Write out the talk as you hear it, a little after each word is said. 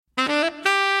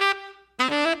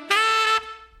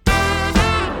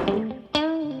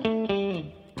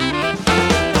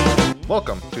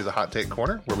Welcome to the Hot Take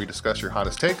Corner, where we discuss your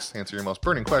hottest takes, answer your most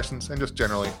burning questions, and just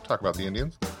generally talk about the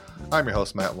Indians. I'm your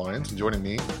host, Matt Lyons, and joining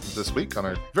me this week on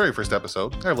our very first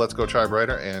episode, I have Let's Go Tribe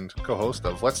writer and co-host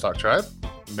of Let's Talk Tribe,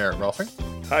 Merritt Rolfing.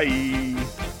 Hi.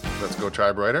 Let's Go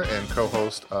Tribe writer and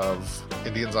co-host of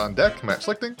Indians on Deck, Matt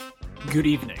Schlichting. Good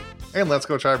evening. And Let's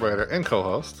Go Tribe writer and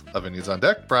co-host of Indians on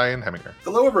Deck, Brian Heminger.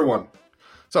 Hello, everyone.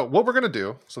 So what we're going to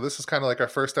do, so this is kind of like our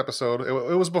first episode. It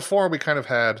was before we kind of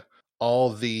had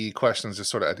all the questions just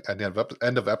sort of at the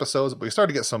end of episodes, but we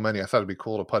started to get so many, I thought it'd be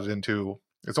cool to put it into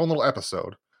its own little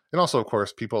episode. And also, of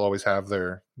course, people always have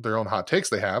their own hot takes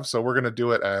they have. So we're going to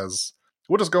do it as,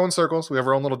 we'll just go in circles. We have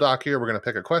our own little doc here. We're going to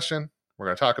pick a question. We're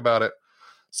going to talk about it.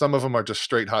 Some of them are just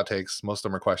straight hot takes. Most of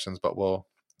them are questions, but we'll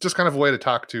just kind of a way to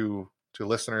talk to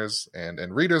listeners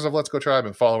and readers of Let's Go Tribe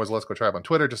and followers of Let's Go Tribe on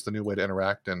Twitter, just a new way to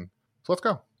interact. And so let's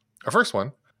go. Our first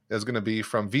one is going to be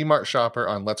from VMart Shopper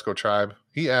on Let's Go Tribe.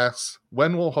 He asks,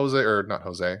 when will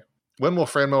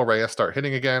Franmil Reyes start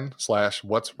hitting again? /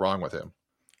 what's wrong with him?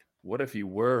 What if he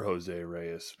were Jose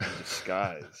Reyes in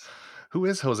disguise? Who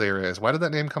is Jose Reyes? Why did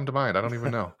that name come to mind? I don't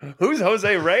even know. Who's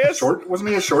Jose Reyes? Wasn't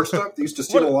he a shortstop that used to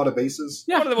steal a lot of bases?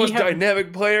 Yeah, one of the most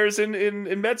dynamic players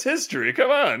in Mets history.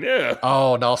 Come on, yeah.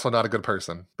 Oh, and also not a good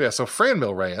person. But yeah, so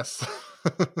Franmil Reyes.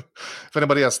 If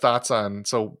anybody has thoughts on,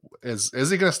 so is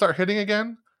he going to start hitting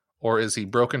again? Or is he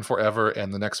broken forever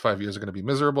and the next 5 years are going to be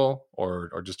miserable?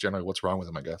 Or just generally what's wrong with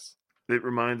him, I guess? It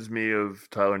reminds me of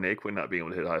Tyler Naquin not being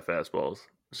able to hit high fastballs.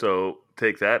 So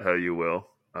take that how you will.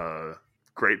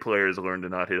 Great players learn to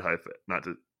not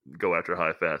to go after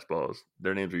high fastballs.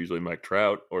 Their names are usually Mike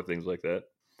Trout or things like that.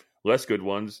 Less good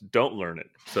ones don't learn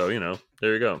it. So,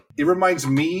 there you go. It reminds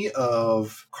me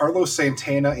of Carlos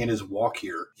Santana in his walk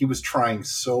here. He was trying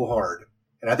so hard.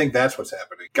 And I think that's what's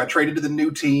happening. Got traded to the new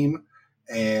team.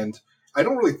 And I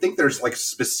don't really think there's like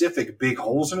specific big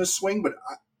holes in his swing, but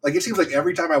it seems like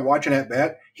every time I watch an at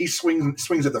bat, he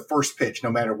swings at the first pitch,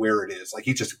 no matter where it is. Like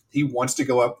he wants to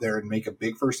go up there and make a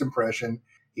big first impression.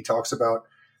 He talks about,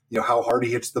 how hard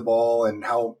he hits the ball and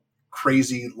how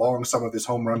crazy long some of his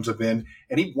home runs have been.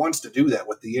 And he wants to do that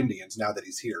with the Indians now that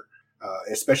he's here,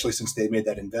 especially since they made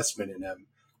that investment in him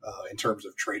in terms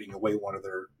of trading away one of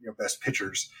their best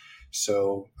pitchers.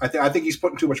 So I think he's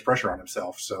putting too much pressure on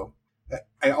himself. So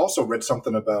I also read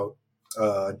something about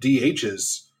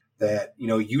DHs that,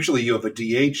 usually you have a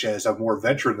DH as a more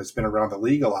veteran that's been around the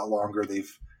league a lot longer.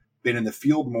 They've been in the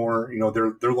field more,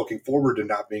 they're looking forward to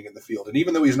not being in the field. And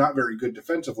even though he's not very good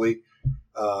defensively,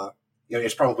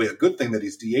 it's probably a good thing that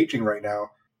he's DHing right now.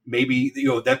 Maybe,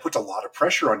 that puts a lot of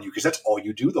pressure on you because that's all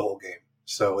you do the whole game.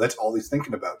 So that's all he's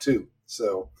thinking about too.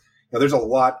 So, there's a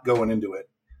lot going into it.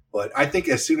 But I think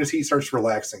as soon as he starts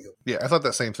relaxing. Yeah, I thought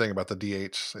that same thing about the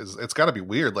DH. It's got to be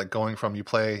weird, like going from you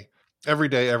play every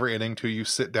day, every inning to you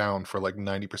sit down for like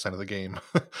 90% of the game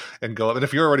and go up. And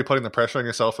if you're already putting the pressure on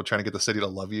yourself with trying to get the city to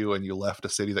love you and you left a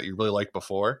city that you really liked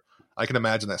before, I can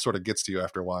imagine that sort of gets to you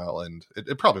after a while, and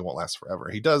it probably won't last forever.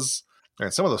 He does.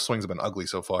 And some of those swings have been ugly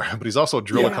so far, but he's also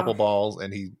drilled a couple balls,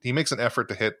 and he makes an effort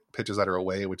to hit pitches that are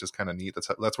away, which is kind of neat.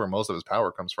 That's where most of his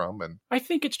power comes from. And I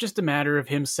think it's just a matter of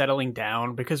him settling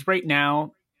down, because right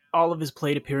now all of his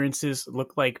plate appearances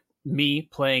look like me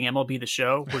playing MLB The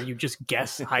Show, where you just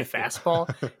guess high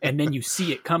fastball and then you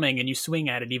see it coming and you swing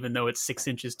at it even though it's 6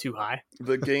 inches too high.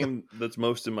 The game that's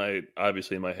most in my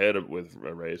head with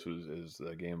Reyes is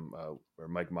the game where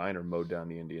Mike Minor mowed down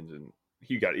the Indians, and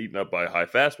he got eaten up by high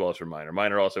fastballs from Minor.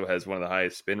 Minor also has one of the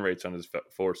highest spin rates on his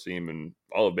four seam in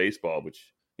all of baseball,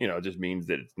 which just means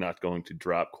that it's not going to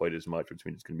drop quite as much, which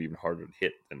means it's going to be even harder to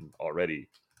hit than already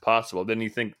possible. Then you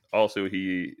think also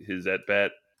his at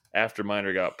bat after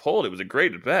Minor got pulled, it was a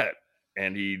great at bat,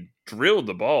 and he drilled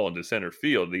the ball into center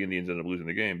field. The Indians ended up losing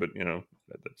the game, but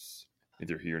that's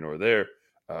neither here nor there.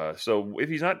 So if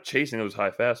he's not chasing those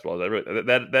high fastballs,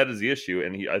 that is the issue,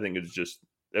 and I think it's just,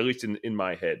 at least in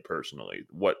my head personally,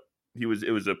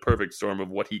 it was a perfect storm of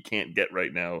what he can't get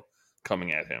right now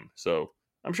coming at him. So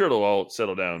I'm sure it'll all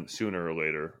settle down sooner or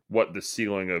later. What the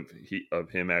ceiling of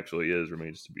him actually is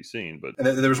remains to be seen. But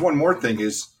and there's one more thing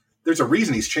is, there's a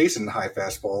reason he's chasing high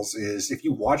fastballs is if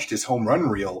you watched his home run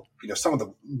reel, some of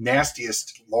the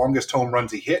nastiest, longest home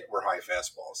runs he hit were high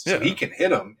fastballs. So he can hit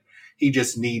them. He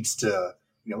just needs to,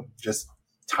 just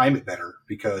time it better,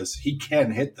 because he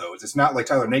can hit those. It's not like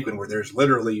Tyler Naquin where there's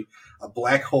literally a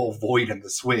black hole void in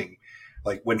the swing.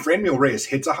 Like when Franmil Reyes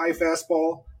hits a high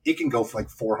fastball, it can go for like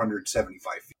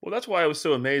 475 feet. Well, that's why I was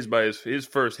so amazed by his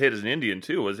first hit as an Indian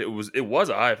too. It was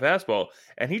a high fastball,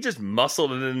 and he just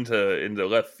muscled it into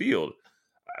left field.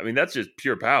 I mean, that's just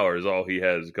pure power is all he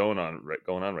has going on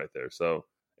right there. So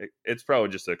it's probably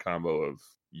just a combo of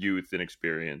youth and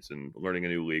experience and learning a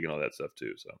new league and all that stuff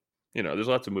too. So, there's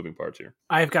lots of moving parts here.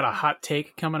 I've got a hot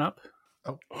take coming up.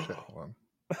 Oh, shit. Hold on.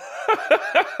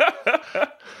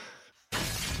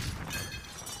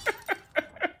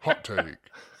 Hot take.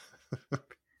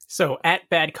 So, at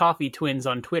Bad Coffee Twins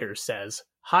on Twitter says,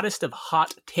 hottest of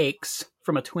hot takes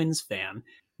from a Twins fan.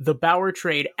 The Bauer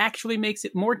trade actually makes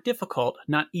it more difficult,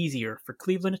 not easier, for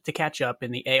Cleveland to catch up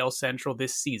in the AL Central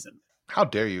this season. How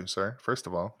dare you, sir? First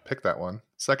of all, pick that one.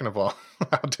 Second of all,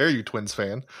 how dare you, Twins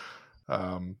fan,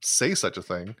 say such a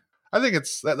thing? I think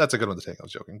that's a good one to take. I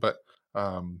was joking, but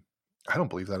I don't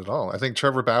believe that at all. I think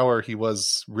Trevor Bauer, he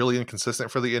was really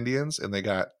inconsistent for the Indians, and they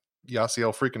got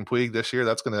Yasiel freaking Puig this year.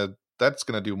 That's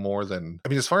gonna do more than, I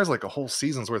mean, as far as like a whole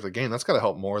season's worth of game, that's gotta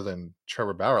help more than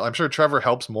Trevor Bauer. I'm sure Trevor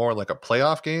helps more in like a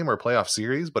playoff game or playoff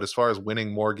series, but as far as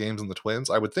winning more games than the Twins,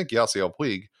 I would think Yasiel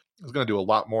Puig is going to do a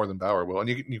lot more than Bauer will. And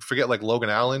you forget like Logan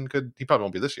Allen he probably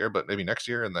won't be this year, but maybe next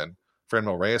year, and then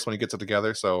Franmil Reyes when he gets it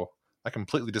together. So I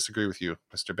completely disagree with you,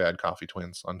 Mr. Bad Coffee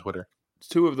Twins on Twitter.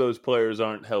 Two of those players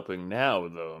aren't helping now,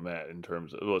 though, Matt,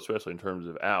 especially in terms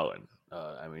of Allen.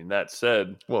 I mean, that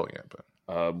said, well, yeah,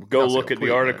 but go look at the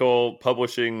article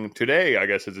publishing today, I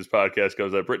guess, as this podcast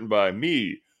goes up, written by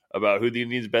me about who the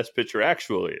Indians' best pitcher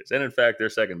actually is. And in fact, their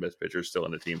second best pitcher is still on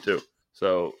the team, too.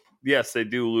 So yes, they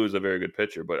do lose a very good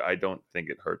pitcher, but I don't think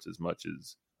it hurts as much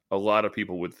as a lot of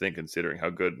people would think, considering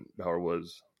how good Bauer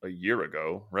was a year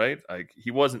ago, right? Like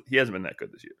he hasn't been that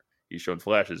good this year. He's shown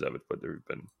flashes of it, but there have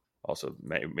been also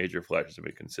major flashes of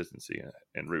inconsistency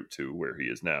en route to where he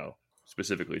is now,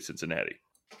 specifically Cincinnati.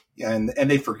 Yeah, and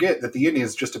they forget that the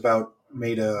Indians just are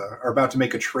about to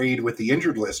make a trade with the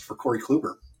injured list for Corey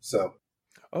Kluber. So,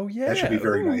 oh yeah, that should be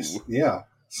very nice. Yeah.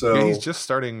 So he's just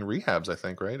starting rehabs, I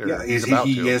think, right? Or yeah,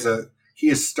 he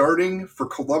is starting for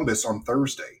Columbus on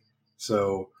Thursday.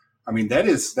 So I mean,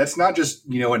 that's not just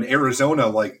in Arizona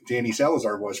like Danny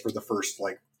Salazar was for the first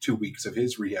 2 weeks of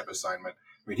his rehab assignment.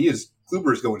 I mean,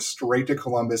 Kluber is going straight to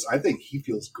Columbus. I think he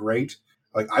feels great.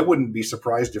 Like I wouldn't be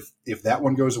surprised if that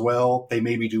one goes well. They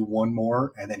maybe do one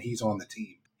more and then he's on the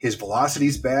team. His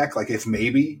velocity's back. Like if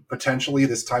maybe potentially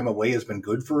this time away has been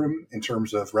good for him in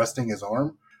terms of resting his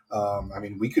arm. I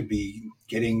mean, we could be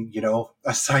getting,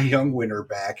 a Cy Young winner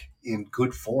back in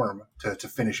good form to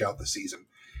finish out the season.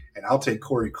 And I'll take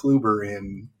Corey Kluber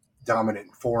in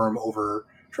dominant form over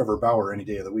Trevor Bauer any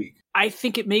day of the week. I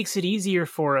think it makes it easier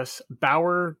for us.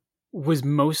 Bauer was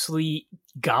mostly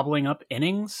gobbling up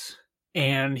innings,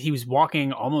 and he was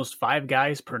walking almost 5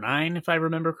 guys per 9, if I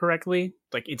remember correctly.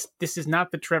 This is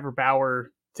not the Trevor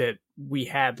Bauer that we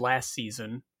had last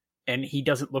season. And he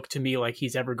doesn't look to me like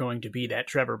he's ever going to be that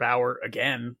Trevor Bauer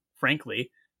again,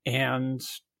 frankly. And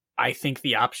I think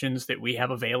the options that we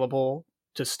have available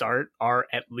to start are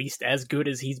at least as good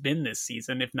as he's been this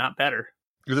season, if not better.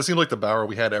 This seemed like the Bauer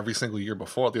we had every single year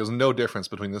before. There was no difference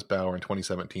between this Bauer and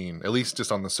 2017, at least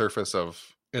just on the surface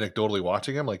of anecdotally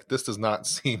watching him. Like, this does not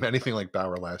seem anything like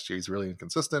Bauer last year. He's really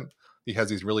inconsistent. He has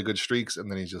these really good streaks,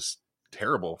 and then he's just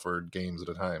terrible for games at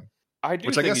a time. I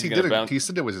guess he did. He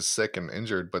said it was just sick and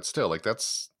injured, but still, it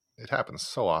happens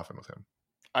so often with him.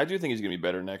 I do think he's going to be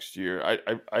better next year.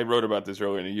 I wrote about this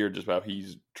earlier in the year, just about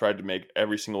he's tried to make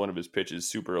every single one of his pitches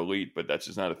super elite, but that's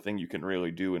just not a thing you can really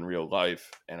do in real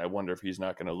life. And I wonder if he's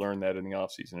not going to learn that in the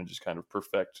offseason and just kind of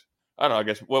perfect. I don't know. I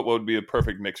guess what would be a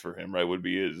perfect mix for him, right? Would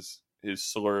be his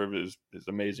slurve, his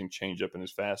amazing changeup, and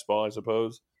his fastball, I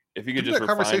suppose. If he could just that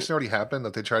conversation already happened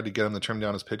that they tried to get him to trim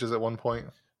down his pitches at one point.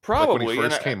 Probably when he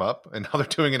first came up, and now they're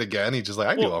doing it again. He's just like,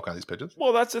 I do all kinds of these pitches.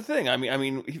 Well, that's the thing. I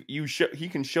mean, he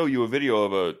can show you a video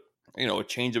of a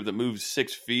changeup that moves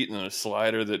 6 feet and a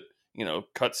slider that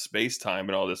cuts space time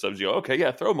and all this stuff. You go, okay,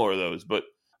 yeah, throw more of those. But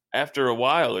after a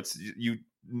while, it's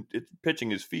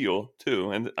pitching his feel too.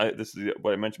 And this is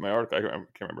what I mentioned in my article. I can't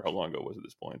remember how long ago it was at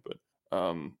this point, but I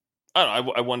don't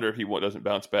know. I wonder if he doesn't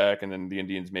bounce back, and then the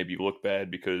Indians maybe look bad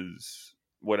because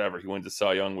whatever, he wins the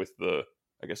Cy Young with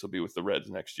I guess he'll be with the Reds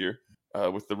next year,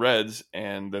 with the Reds.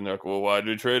 And then they're like, well, why did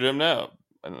we trade him now?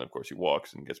 And then, of course, he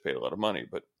walks and gets paid a lot of money.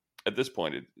 But at this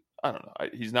point, I don't know.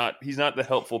 He's not the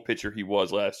helpful pitcher he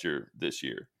was last year. This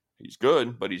year, he's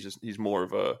good, but he's more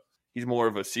of a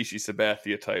CC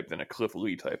Sabathia type than a Cliff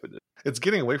Lee type of. It's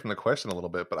getting away from the question a little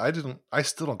bit, but I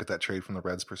still don't get that trade from the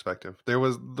Reds' perspective.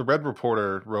 The Red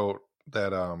Reporter wrote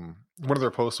that one of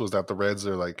their posts was that the Reds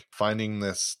are like finding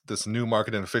this new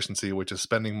market inefficiency, which is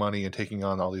spending money and taking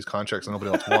on all these contracts that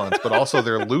nobody else wants, but also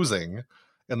they're losing.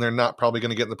 And they're not probably going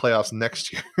to get in the playoffs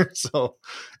next year. So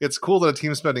it's cool that a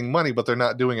team's spending money, but they're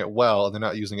not doing it well, and they're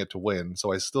not using it to win.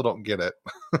 So I still don't get it.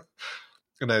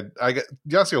 And I get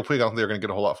Yasiel Puig. I don't think they're going to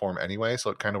get a whole lot for him anyway,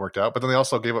 so it kind of worked out. But then they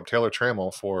also gave up Taylor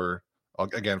Trammell for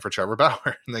again for Trevor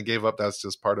Bauer, and they gave up. That's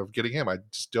just part of getting him. I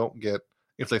just don't get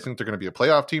if they think they're going to be a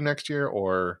playoff team next year,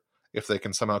 or if they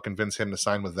can somehow convince him to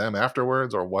sign with them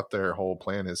afterwards, or what their whole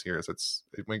plan is here.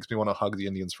 It makes me want to hug the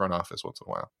Indians front office once in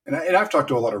a while. And I've talked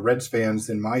to a lot of Reds fans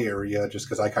in my area, just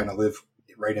because I kind of live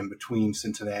right in between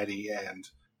Cincinnati and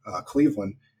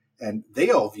Cleveland, and they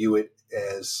all view it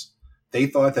as they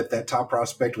thought that top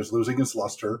prospect was losing his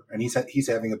luster, and he's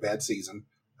having a bad season,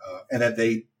 and that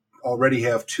they already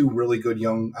have two really good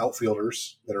young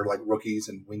outfielders that are like rookies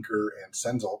in Winker and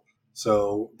Senzel.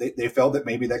 So they felt that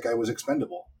maybe that guy was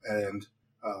expendable, and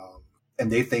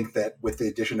they think that with the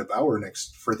addition of Bauer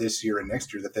for this year and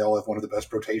next year, that they'll have one of the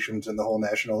best rotations in the whole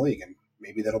National League, and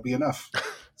maybe that'll be enough.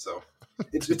 So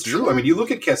it's true. I mean, you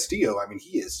look at Castillo. I mean,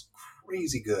 he is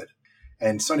crazy good,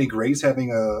 and Sonny Gray's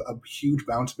having a huge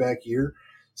bounce back year.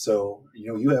 So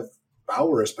you have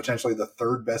Bauer as potentially the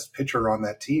third best pitcher on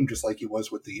that team, just like he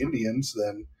was with the Indians.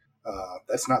 Then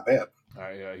that's not bad. All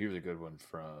right, here's a good one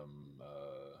from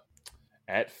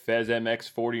at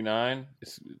FezMX49.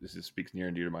 This speaks near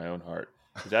and dear to my own heart.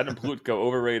 Is Adam Plutko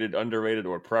overrated, underrated,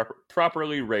 or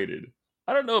properly rated?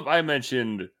 I don't know if I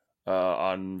mentioned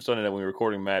on Sunday night when we were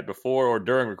recording, Matt, before or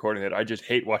during recording that I just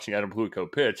hate watching Adam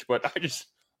Plutko pitch, but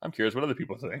I'm curious what other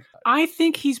people think. I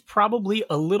think he's probably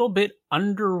a little bit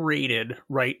underrated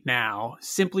right now,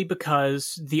 simply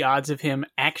because the odds of him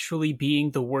actually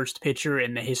being the worst pitcher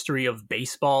in the history of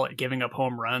baseball at giving up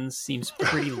home runs seems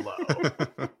pretty low.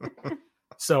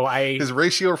 So his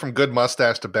ratio from good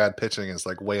mustache to bad pitching is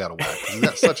like way out of whack. He's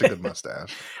got such a good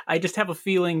mustache. I just have a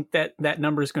feeling that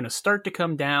number is going to start to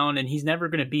come down, and he's never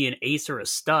going to be an ace or a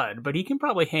stud, but he can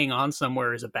probably hang on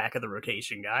somewhere as a back of the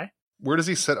rotation guy. Where does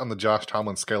he sit on the Josh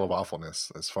Tomlin scale of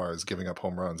awfulness as far as giving up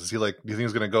home runs? Is he like, do you think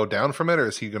he's going to go down from it, or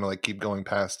is he going to like keep going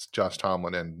past Josh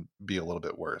Tomlin and be a little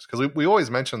bit worse? Because we always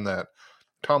mention that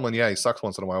Tomlin, he sucks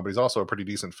once in a while, but he's also a pretty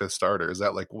decent fifth starter. Is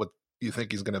that like what you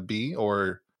think he's going to be,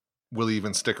 or will he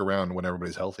even stick around when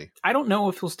everybody's healthy? I don't know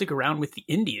if he'll stick around with the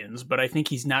Indians, but I think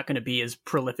he's not going to be as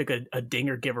prolific a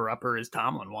dinger giver-upper as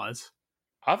Tomlin was.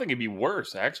 I think it'd be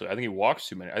worse, actually. I think he walks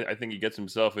too many. I think he gets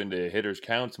himself into hitters'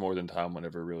 counts more than Tomlin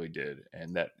ever really did.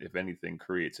 And that, if anything,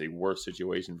 creates a worse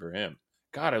situation for him.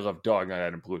 God, I love dogging on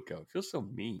Adam Plutko. It feels so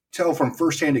mean. Tell from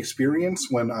firsthand experience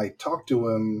when I talked to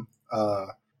him,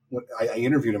 when I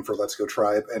interviewed him for Let's Go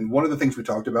Tribe, and one of the things we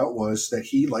talked about was that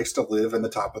he likes to live in the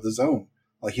top of the zone.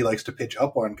 Like, he likes to pitch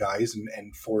up on guys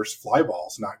and force fly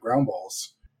balls, not ground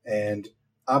balls. And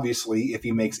obviously, if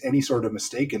he makes any sort of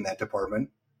mistake in that department,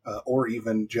 or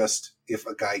even just if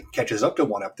a guy catches up to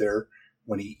one up there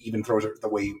when he even throws it the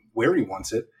way where he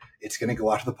wants it, it's going to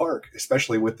go out of the park,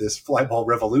 especially with this fly ball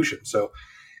revolution. So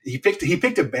he picked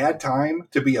a bad time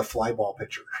to be a fly ball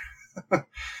pitcher.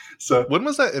 So when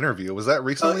was that interview? Was that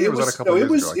recently? Or was that a couple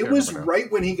years ago? It was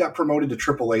right when he got promoted to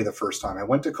AAA the first time. I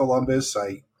went to Columbus.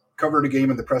 I covered a game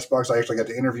in the press box. I actually got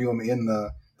to interview him in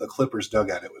the Clippers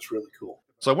dugout. It was really cool.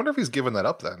 So I wonder if he's given that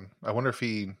up then. I wonder if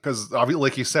because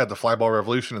like you said, the fly ball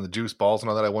revolution and the juice balls and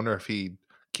all that, I wonder if he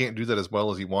can't do that as well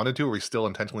as he wanted to, or he still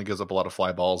intentionally gives up a lot of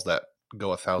fly balls that go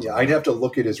 1,000. Yeah, I'd have to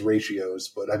look at his ratios,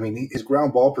 but I mean, his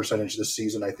ground ball percentage this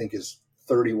season, I think, is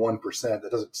 31%.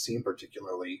 That doesn't seem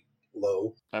particularly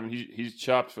low. I mean, he's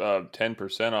chopped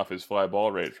 10% off his fly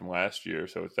ball rate from last year,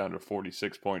 so it's down to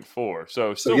 46.4.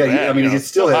 So still yeah, bad, he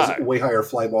still has high. A way higher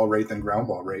fly ball rate than ground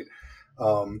ball rate.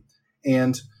 I'll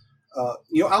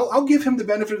give him the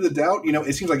benefit of the doubt.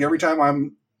 It seems like every time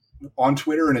I'm on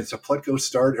Twitter and it's a Plutko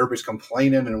start, everybody's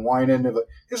complaining and whining. But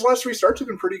his last three starts have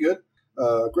been pretty good.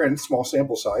 Granted, small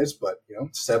sample size, but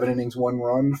 7 innings, 1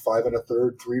 run, 5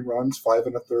 1/3, 3 runs, 5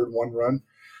 1/3, 1 run.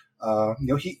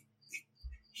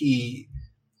 He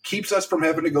keeps us from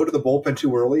having to go to the bullpen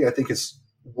too early. I think his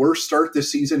worst start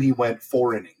this season, he went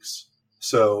 4 innings.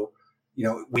 So,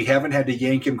 we haven't had to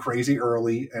yank him crazy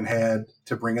early and had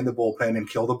to bring in the bullpen and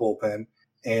kill the bullpen.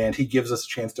 And he gives us a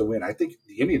chance to win. I think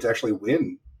the Indians actually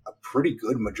win a pretty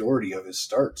good majority of his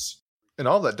starts. And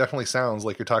all that definitely sounds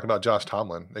like you're talking about Josh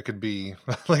Tomlin. It could be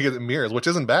like it mirrors, which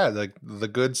isn't bad. Like the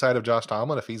good side of Josh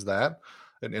Tomlin, if he's an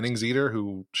innings eater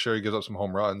who sure he gives up some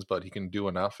home runs, but he can do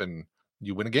enough and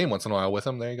you win a game once in a while with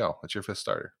him. There you go. That's your fifth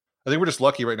starter. I think we're just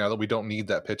lucky right now that we don't need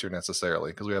that pitcher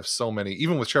necessarily because we have so many,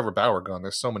 even with Trevor Bauer gone,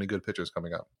 there's so many good pitchers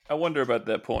coming up. I wonder about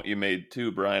that point you made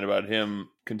too, Brian, about him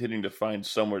continuing to find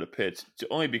somewhere to pitch. It's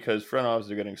only because front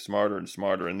offices are getting smarter and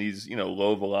smarter, and these,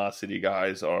 low velocity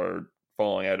guys are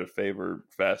falling out of favor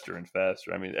faster and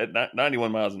faster. I mean, at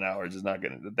 91 miles an hour is just not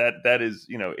going to, that is,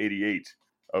 88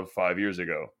 of 5 years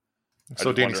ago.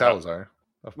 So Danny Salazar.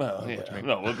 Well, yeah.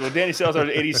 No, well, Danny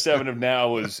Salazar's 87 of now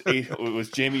was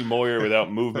Jamie Moyer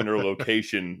without movement or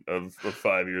location of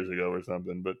 5 years ago or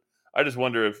something. But I just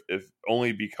wonder if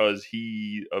only because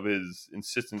of his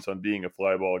insistence on being a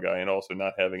fly ball guy and also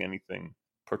not having anything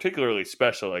particularly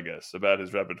special, I guess, about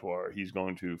his repertoire, he's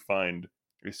going to find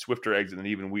a swifter exit than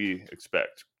even we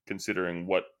expect, considering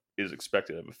what is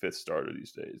expected of a fifth starter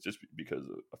these days. Just because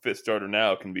a fifth starter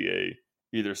now can be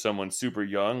either someone super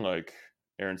young like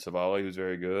Aaron Savali, who's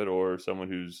very good, or someone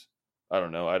who's, I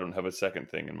don't know, I don't have a second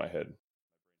thing in my head.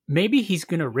 Maybe he's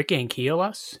going to Rick Ankiel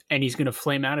us, and he's going to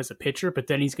flame out as a pitcher, but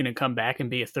then he's going to come back and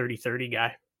be a 30-30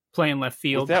 guy playing left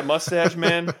field. With that mustache,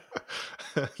 man.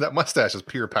 That mustache is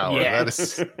pure power. Yeah.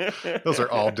 Those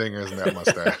are all dingers in that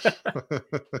mustache.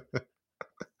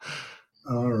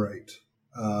 All right.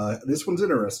 This one's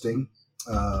interesting.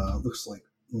 Looks like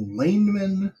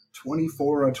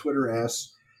Laneman24 on Twitter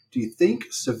asks, do you think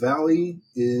Savali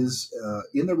is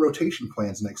in the rotation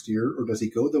plans next year, or does he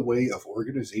go the way of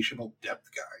organizational depth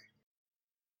guy?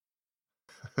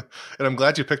 And I'm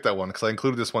glad you picked that one because I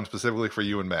included this one specifically for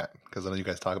you and Matt because I know you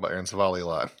guys talk about Aaron Savali a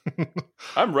lot.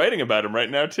 I'm writing about him right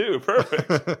now too.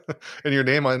 Perfect. And your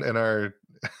name in our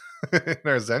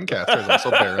Zencaster is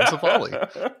also Baron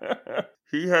Savali.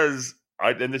 He has,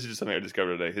 and this is just something I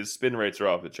discovered today, his spin rates are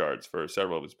off the charts for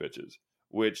several of his pitches,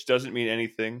 which doesn't mean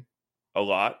anything a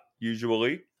lot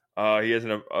usually. He has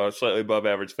a slightly above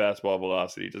average fastball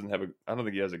velocity. He doesn't have I don't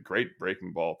think he has a great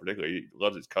breaking ball particularly. He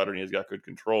loves his cutter and he's got good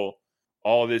control.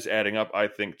 All this adding up, I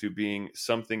think, to being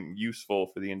something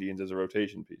useful for the Indians as a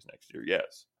rotation piece next year.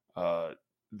 Yes,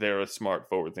 they're a smart,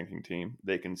 forward-thinking team.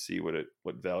 They can see what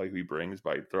value he brings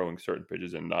by throwing certain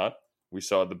pitches and not. We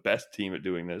saw the best team at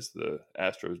doing this. The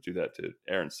Astros do that to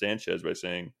Aaron Sanchez by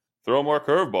saying, "Throw more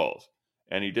curveballs,"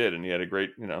 and he did, and he had a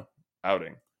great,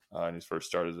 outing in his first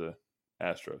start as a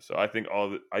Astro. So I think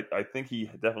I think he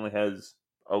definitely has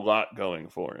a lot going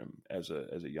for him as a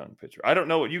young pitcher. I don't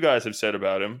know what you guys have said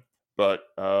about him. But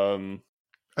I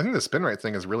think the spin rate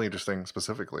thing is really interesting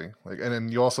specifically. And then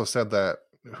you also said that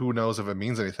who knows if it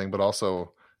means anything, but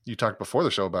also you talked before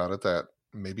the show about it that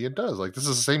maybe it does. This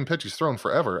is the same pitch he's thrown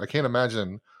forever. I can't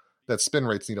imagine that spin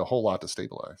rates need a whole lot to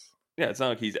stabilize. Yeah, it's not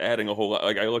like he's adding a whole lot.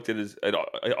 I looked at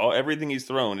everything he's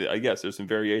thrown. I guess there's some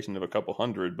variation of a couple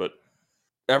hundred, but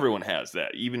everyone has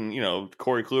that. Even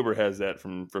Corey Kluber has that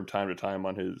from time to time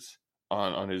on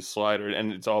his slider,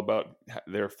 and it's all about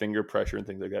their finger pressure and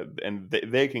things like that, and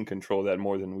they can control that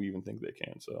more than we even think they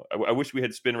can. So I wish we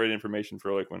had spin rate information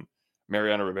for when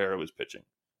Mariano Rivera was pitching,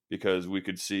 because we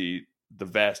could see the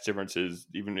vast differences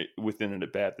even within an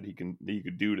at bat that he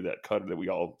could do to that cutter that we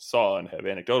all saw and have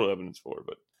anecdotal evidence for.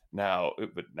 But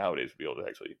nowadays we'll be able to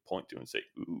actually point to and say,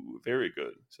 "Ooh, very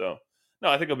good." So no,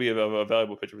 I think he'll be a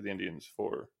valuable pitcher for the Indians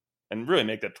and really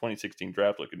make that 2016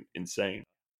 draft look insane.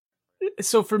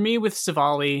 So for me with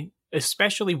Savali,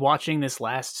 especially watching this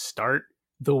last start,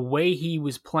 the way he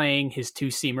was playing his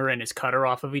two-seamer and his cutter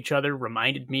off of each other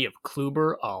reminded me of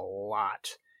Kluber a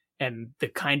lot. And the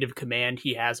kind of command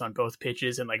he has on both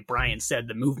pitches, and like Brian said,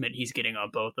 the movement he's getting on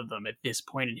both of them at this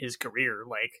point in his career.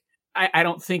 I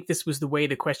don't think this was the way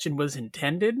the question was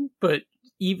intended, but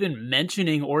even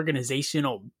mentioning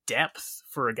organizational depth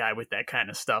for a guy with that kind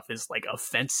of stuff is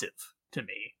offensive to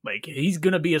me. He's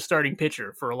gonna be a starting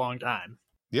pitcher for a long time.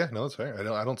 Yeah, no, that's fair.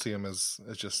 I don't see him as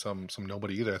just some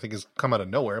nobody either. I think he's come out of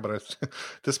nowhere, but at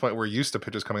this point we're used to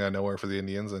pitchers coming out of nowhere for the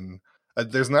Indians, and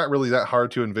there's not really that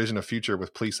hard to envision a future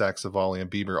with Plesac, Savali, and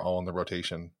Bieber all in the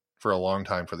rotation for a long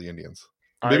time for the Indians.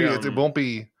 Maybe it won't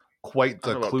be quite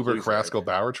the Kluber, Carrasco,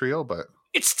 Bauer trio, but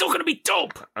it's still gonna be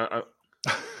dope.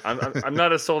 I'm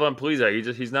not as sold on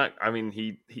Plesac. He's not. I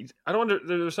mean, I don't.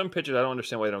 There's some pitchers I don't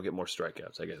understand why they don't get more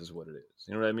strikeouts. I guess is what it is.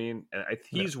 You know what I mean? And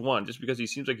he's one just because he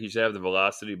seems like he should have the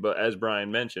velocity. But as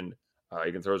Brian mentioned,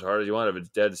 he can throw as hard as you want. If it's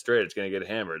dead straight, it's going to get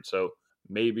hammered. So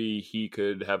maybe he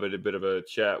could have a bit of a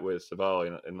chat with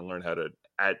Savali and learn how to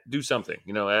do something.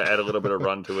 Add a little bit of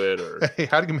run to it. Or hey,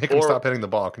 how do you make him stop hitting the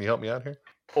ball? Can you help me out here?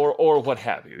 Or what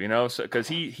have you, so because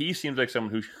he seems like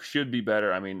someone who should be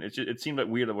better. I mean, it seems like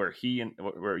weird where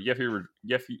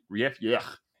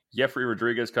Jeffrey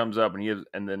Rodriguez comes up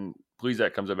and then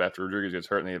Plesac comes up after Rodriguez gets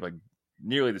hurt, and they have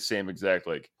nearly the same exact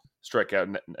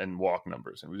strikeout and walk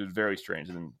numbers, and it was very strange.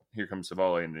 And then here comes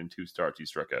Savali, and in 2 starts he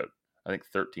struck out I think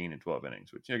 13 in 12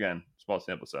 innings, which again small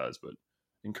sample size, but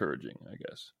encouraging. I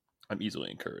guess I'm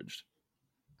easily encouraged.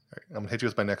 All right, I'm gonna hit you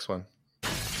with my next one.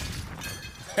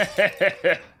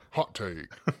 Hot take.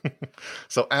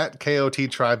 So at KOT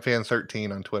Tribe Fan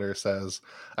 13 on Twitter says,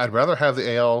 I'd rather have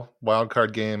the AL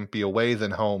wildcard game be away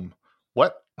than home.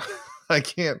 What? I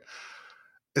can't.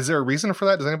 Is there a reason for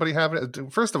that? Does anybody have it?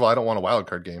 First of all, I don't want a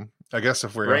wildcard game. I guess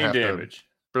if we're brain damage.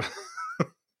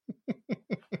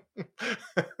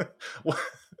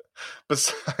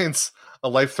 Besides a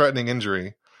life-threatening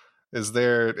injury, Is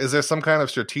there some kind of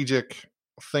strategic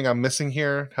thing I'm missing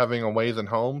here? Having away than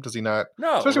home? Does he not?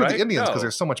 No, especially right? with the Indians because No.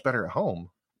 they're so much better at home.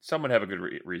 Someone have a good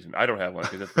reason. I don't have one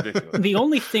because that's ridiculous. The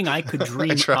only thing I could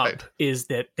dream tried. up is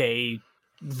that they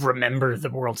remember the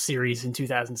World Series in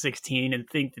 2016 and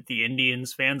think that the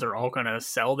Indians fans are all going to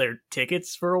sell their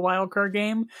tickets for a wild card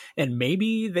game. And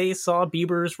maybe they saw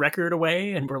Bieber's record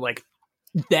away and were like,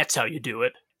 that's how you do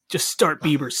it. Just start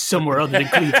Bieber somewhere other than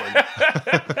Cleveland.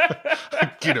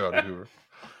 Get out of here.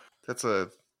 That's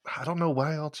I don't know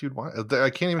why else you'd want. I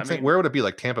can't even think. Where would it be?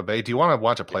 Like Tampa Bay? Do you want to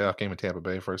watch a playoff game in Tampa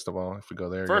Bay? First of all, if we go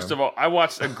there. First of all, I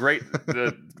watched a great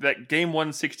that game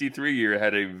 163 year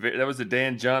had that was the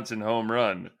Dan Johnson home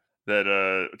run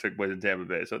that took place in Tampa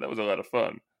Bay. So that was a lot of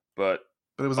fun. But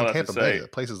it was in Tampa Bay. The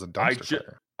place is a dumpster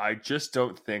fire. I just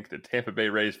don't think the Tampa Bay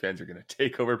Rays fans are going to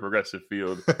take over Progressive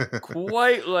Field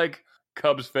quite like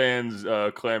Cubs fans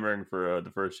clamoring for the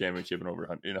first championship in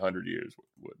 100 years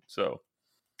would. So,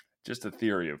 just a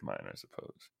theory of mine, I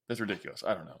suppose. That's ridiculous.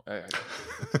 I don't know.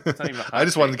 It's not even I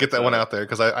just wanted to get that one out there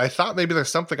because I thought maybe there's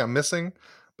something I'm missing,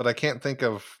 but I can't think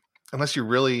of unless you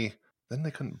really. Then they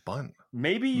couldn't bunt.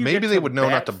 Maybe they would know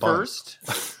not to bunt first.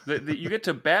 You get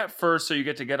to bat first, so you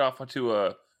get to get off onto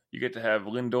a. You get to have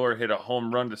Lindor hit a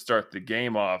home run to start the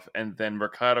game off, and then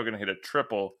Mercado going to hit a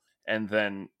triple, and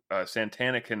then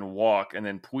Santana can walk, and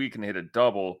then Puig can hit a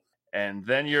double, and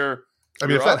then you're. I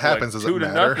mean, if that happens, like does it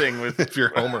matter? 2-0 with if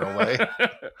you're home or away?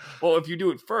 Well, if you do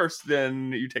it first,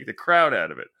 then you take the crowd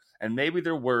out of it, and maybe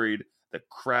they're worried the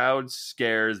crowd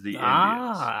scares the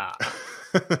Indians.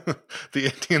 The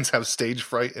Indians have stage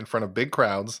fright in front of big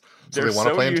crowds, so they want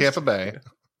to play in Tampa Bay.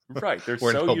 Right, they're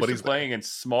so used to playing in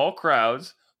small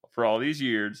crowds for all these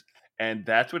years, and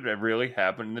that's what really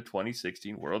happened in the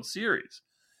 2016 World Series.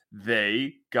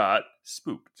 They got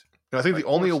spooked. I think the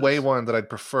only away one that I'd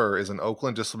prefer is in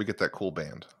Oakland, just so we get that cool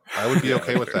band. I would be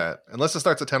okay with that, unless it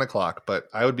starts at 10 o'clock, but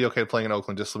I would be okay playing in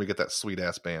Oakland just so we get that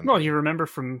sweet-ass band. Well, you remember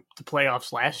from the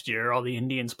playoffs last year, all the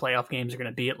Indians' playoff games are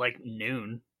going to be at like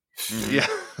noon. Yeah.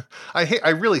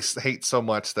 I really hate so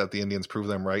much that the Indians prove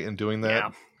them right in doing that.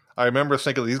 Yeah. I remember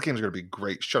thinking these games are going to be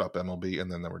great. Shut up, MLB. And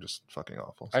then they were just fucking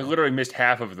awful. So. I literally missed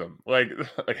half of them. Like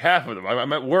half of them.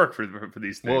 I'm at work for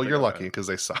these things. Well, you're lucky because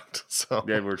they sucked. So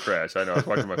yeah, we're trash. I know. I was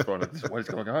watching my phone. Like, what is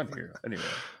going on here? Anyway.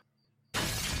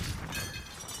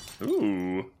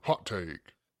 Ooh. Hot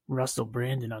take. Russell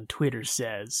Brandon on Twitter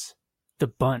says, the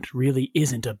bunt really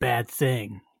isn't a bad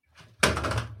thing.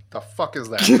 The fuck is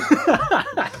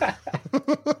that?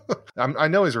 I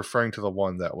know he's referring to the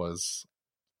one that was...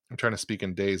 I'm trying to speak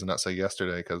in days and not say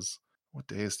yesterday because what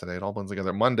day is today? It all blends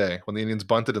together. Monday, when the Indians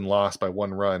bunted and lost by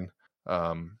one run.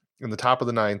 In the top of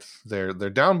the ninth, they're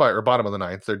down by, or bottom of the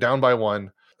ninth, they're down by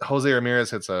one. Jose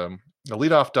Ramirez hits a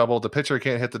leadoff double. The pitcher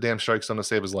can't hit the damn strike zone to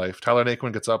save his life. Tyler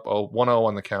Naquin gets up 1-0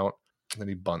 on the count, and then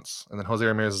he bunts. And then Jose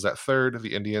Ramirez is at third.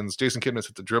 The Indians, Jason Kipnis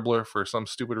hit the dribbler for some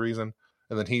stupid reason,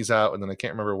 and then he's out. And then I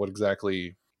can't remember what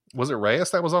exactly was it.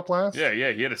 Reyes that was up last? Yeah.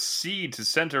 He had a seed to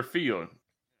center field.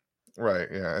 Right,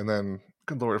 yeah, and then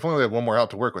good lord, if only they had one more out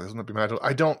to work with, isn't it be magical?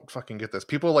 I don't fucking get this.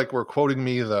 People were quoting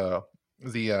me the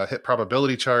hit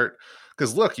probability chart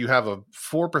because look, you have a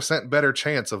 4% better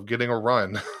chance of getting a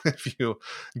run if you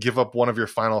give up one of your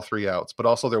final three outs, but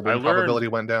also their win probability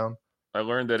went down. I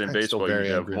learned that in baseball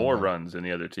you have more runs than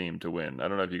the other team to win. I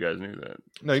don't know if you guys knew that.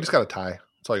 No, you just got to tie.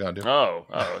 That's all you got to do. Oh,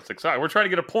 it's exciting. We're trying to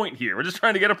get a point here. We're just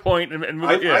trying to get a point. And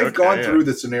I've gone through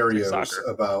the scenarios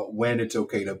about when it's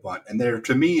okay to bunt. And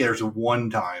to me, there's one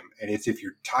time, and it's if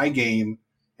you're tie game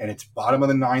and it's bottom of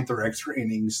the ninth or extra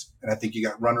innings, and I think you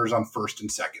got runners on first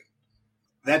and second.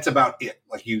 That's about it.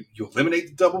 Like you eliminate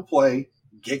the double play,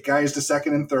 get guys to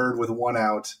second and third with one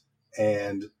out,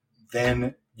 and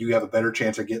then you have a better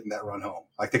chance of getting that run home.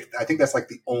 I think that's like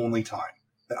the only time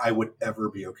that I would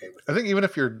ever be okay with it. I think even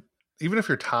if you're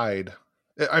tied,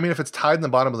 I mean, if it's tied in the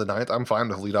bottom of the ninth, I'm fine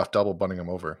with leadoff double bunting them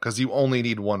over because you only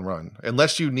need one run.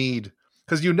 Unless you need,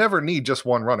 because you never need just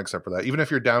one run except for that. Even if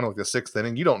you're down like the sixth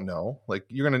inning, you don't know. Like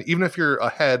even if you're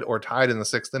ahead or tied in the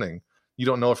sixth inning, you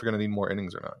don't know if you're going to need more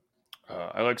innings or not.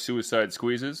 I like suicide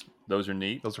squeezes. Those are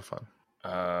neat. Those are fun.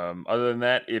 Other than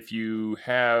that, if you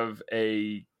have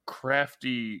a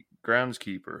crafty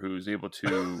groundskeeper who's able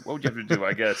to, what would you have to do?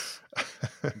 I guess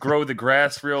grow the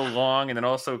grass real long and then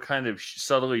also kind of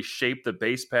subtly shape the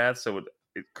base path so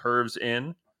it curves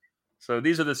in. So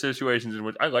these are the situations in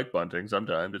which I like bunting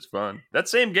sometimes. It's fun. That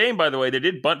same game, by the way, they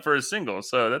did bunt for a single,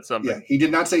 so that's something. Yeah, he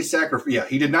did not say sack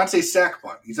he did not say sack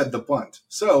bunt. He said the bunt.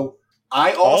 So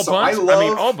I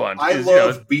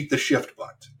love beat the shift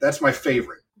bunt. That's my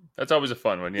favorite. That's always a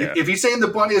fun one, yeah. If he's saying the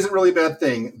bunt isn't really a bad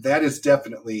thing, that is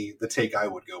definitely the take I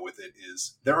would go with it.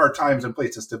 Is there are times and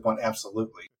places to bunt,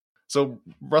 absolutely. So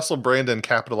Russell Brandon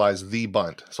capitalized the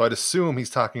bunt. So I'd assume he's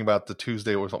talking about the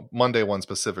Tuesday or Monday one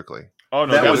specifically. Oh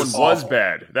no, That that was one was awful.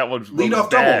 bad. That one Lead was off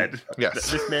double. bad. Yes.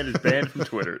 This man is banned from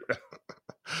Twitter.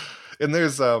 And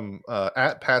there's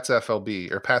at Pat's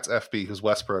FLB or Pat's FB, who's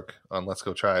Westbrook on Let's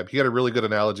Go Tribe. He had a really good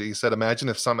analogy. He said, imagine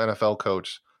if some NFL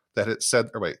coach that had said,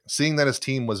 seeing that his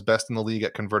team was best in the league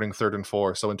at converting 3rd and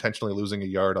 4, so intentionally losing a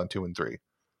yard on 2 and 3,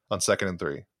 on 2nd and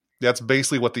 3. That's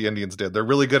basically what the Indians did. They're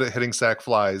really good at hitting sack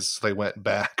flies. So they went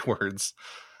backwards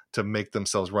to make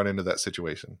themselves run into that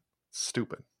situation.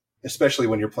 Stupid. Especially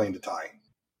when you're playing to tie.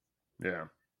 Yeah.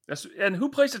 And who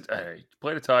plays it?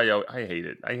 Play to tie. I hate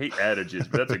it. I hate adages,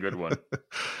 but that's a good one.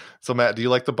 So Matt, do you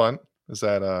like the bunt? Is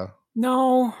that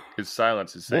No. His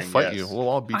silence is we'll saying fight yes. you. We'll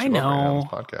all beat I you up right now on know.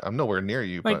 this podcast. I'm nowhere near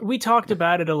you, Like, but we talked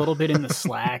about it a little bit in the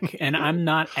Slack, and I'm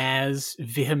not as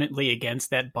vehemently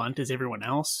against that bunt as everyone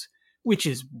else, which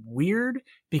is weird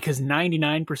because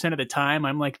 99% of the time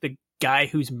I'm like the guy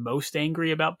who's most angry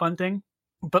about bunting.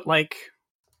 But like,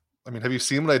 I mean, have you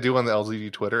seen what I do on the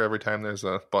LZD Twitter every time there's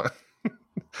a bunt?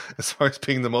 As far as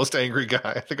being the most angry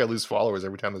guy, I think I lose followers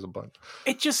every time there's a bunt.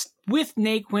 it just, with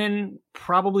Naquin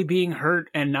probably being hurt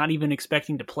and not even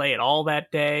expecting to play at all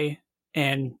that day,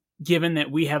 and given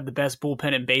that we have the best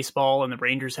bullpen in baseball and the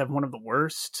Rangers have one of the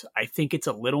worst, I think it's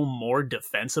a little more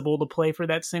defensible to play for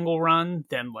that single run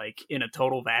than like in a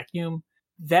total vacuum.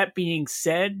 That being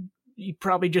said, you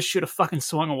probably just should have fucking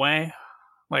swung away.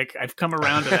 Like, I've come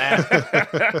around to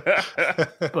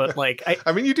that. But like,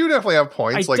 I mean, you do definitely have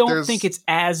points. I Like, don't think it's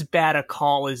as bad a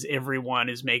call as everyone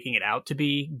is making it out to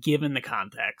be, given the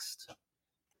context.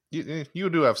 you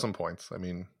do have some points. I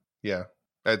mean, yeah,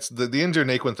 it's the injured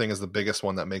Naquin thing is the biggest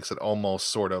one that makes it almost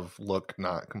sort of look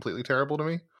not completely terrible to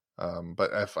me.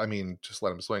 But I mean, just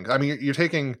let him swing. I mean, you're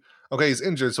taking, okay, he's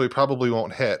injured, so he probably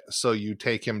won't hit. So you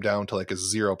take him down to like a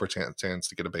 0% chance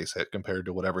to get a base hit compared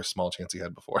to whatever small chance he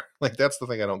had before. Like, that's the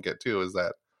thing I don't get too, is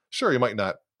that sure, he might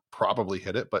not probably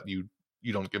hit it, but you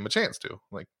don't give him a chance to.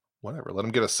 Like, whatever, let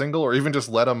him get a single, or even just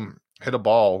let him hit a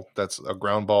ball that's a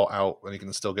ground ball out, and he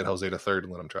can still get Jose to 3rd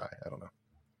and let him try. I don't know.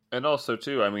 And also,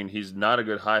 too, I mean, he's not a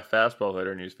good high fastball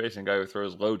hitter, and he's facing a guy who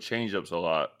throws low changeups a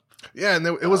lot. Yeah, and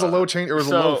it was a low change. It was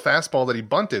a low fastball that he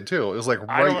bunted too. It was like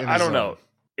right in his I don't zone. know.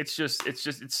 It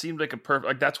seemed like a perfect.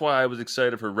 Like, that's why I was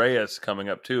excited for Reyes coming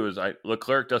up too. Is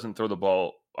Leclerc doesn't throw the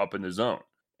ball up in the zone,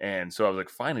 and so I was like,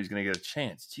 finally, he's going to get a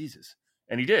chance. Jesus,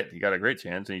 and he did. He got a great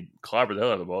chance, and he clobbered the hell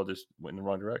out of the ball. Just went in the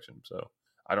wrong direction. So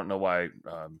I don't know why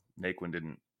Naquin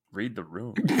didn't read the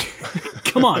room.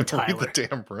 Come on, Read Tyler. the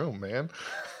damn room, man.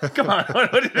 Come on,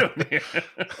 what are you doing here?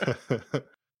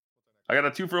 I got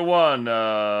a 2 for 1.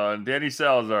 Danny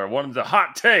Salazar. One's a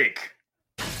hot take.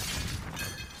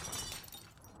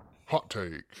 Hot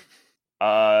take.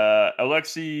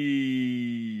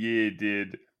 Alexi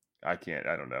did. I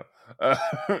don't know.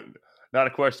 Not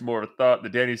a question, more of a thought. The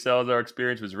Danny Salazar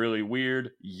experience was really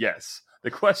weird. Yes.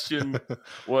 The question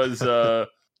was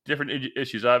different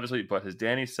issues, obviously, but has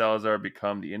Danny Salazar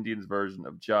become the Indians' version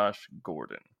of Josh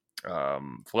Gordon?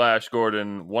 Flash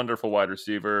Gordon, wonderful wide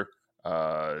receiver.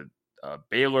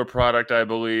 Baylor product, I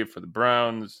believe, for the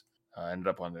Browns. Ended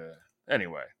up on the...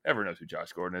 Anyway, everyone knows who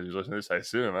Josh Gordon is. Who's listening to this, I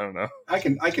assume. I don't know. I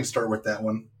can start with that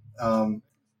one.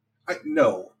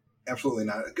 No, absolutely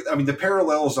not. I mean, the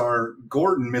parallels are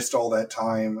Gordon missed all that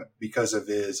time because of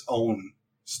his own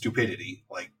stupidity,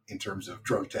 like in terms of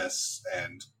drug tests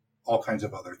and all kinds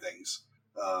of other things.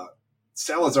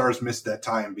 Salazar's missed that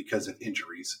time because of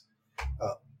injuries,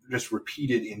 just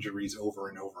repeated injuries over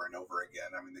and over and over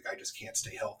again. I mean, the guy just can't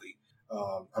stay healthy.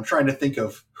 I'm trying to think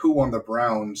of who on the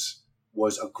Browns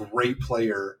was a great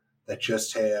player that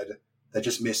just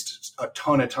missed a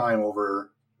ton of time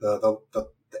over the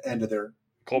end of their...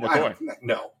 Colt McCoy.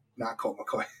 No, not Colt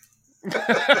McCoy.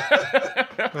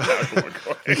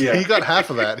 Yeah. He got half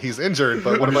of that. He's injured,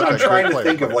 but what about I'm that trying great to player?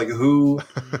 think of like who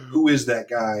is that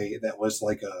guy that was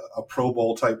like a Pro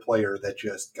Bowl type player that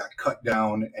just got cut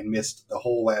down and missed the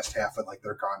whole last half of like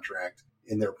their contract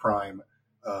in their prime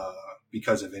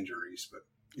because of injuries. But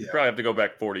You probably have to go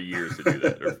back 40 years to do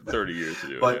that, or 30 years to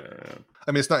do But- it.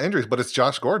 I mean, it's not injuries, but it's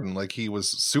Josh Gordon. Like, he was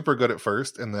super good at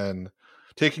first, and then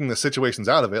taking the situations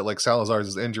out of it, like Salazar's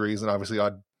is injuries, and obviously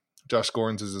Josh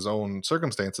Gordon's is his own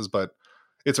circumstances, but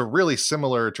it's a really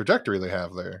similar trajectory they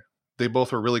have there. They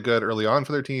both were really good early on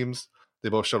for their teams. They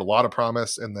both showed a lot of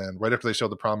promise, and then right after they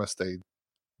showed the promise, they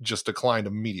just declined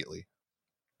immediately.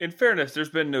 In fairness, there's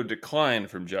been no decline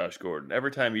from Josh Gordon.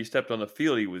 Every time he stepped on the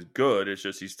field, he was good. It's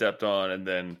just he stepped on and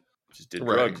then just did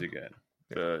Right. drugs again.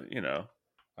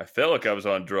 I felt like I was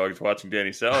on drugs watching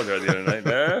Danny Salazar the other night.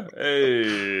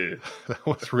 Hey. That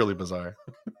was really bizarre.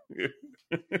 It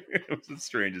was the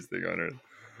strangest thing on earth.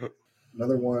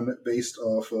 Another one based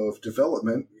off of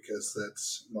development, because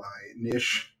that's my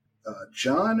niche.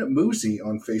 John Moosey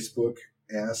on Facebook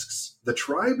asks, the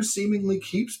tribe seemingly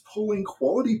keeps pulling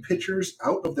quality pitchers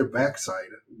out of their backside.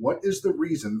 What is the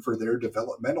reason for their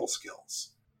developmental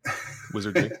skills?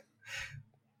 Wizardry.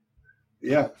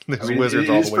 Yeah. There's I mean, wizards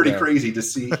it all is the way pretty down. crazy to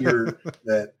see here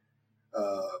that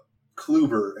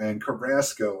Kluber and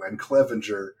Carrasco and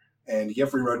Clevenger and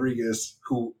Jeffrey Rodriguez,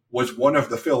 who was one of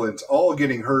the fill-ins, all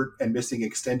getting hurt and missing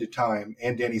extended time,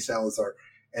 and Danny Salazar,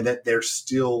 and that they're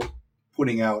still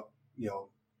putting out,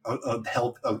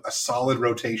 a solid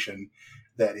rotation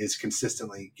that is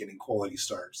consistently getting quality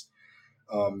starts.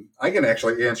 I can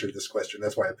actually answer this question.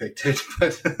 That's why I picked it.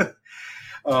 But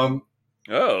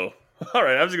Oh, all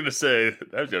right. I was going to say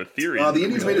I was got a theory. the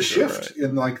Indians made a shift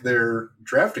in like their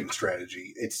drafting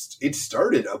strategy. It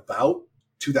started about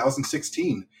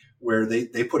 2016, where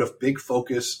they put a big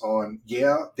focus on,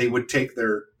 they would take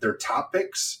their top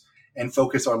picks and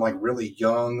focus on like really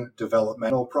young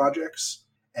developmental projects,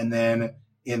 and then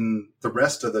in the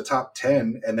rest of the top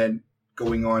 10, and then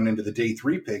going on into the day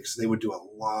 3 picks, they would do a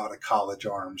lot of college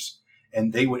arms,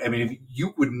 and they would. I mean,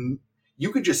 you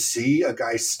could just see a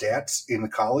guy's stats in the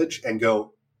college and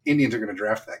go, Indians are going to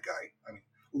draft that guy. I mean,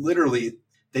 literally,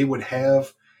 they would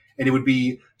have, and it would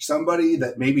be somebody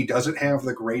that maybe doesn't have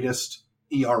the greatest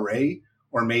ERA,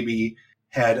 or maybe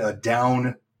had a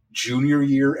down junior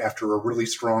year after a really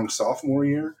strong sophomore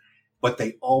year, but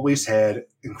they always had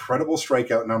incredible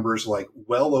strikeout numbers, like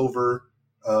well over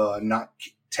not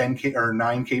 10K or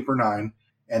 9K per 9,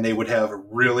 and they would have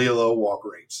really low walk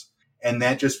rates. And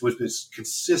that just was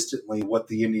consistently what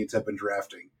the Indians have been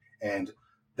drafting. And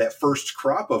that first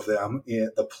crop of them,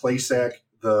 the Plesac,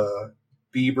 the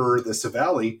Bieber, the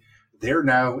Savali, they're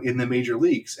now in the major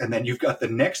leagues. And then you've got the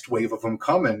next wave of them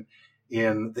coming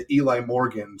in the Eli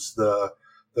Morgans, the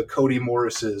Cody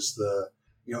Morrises,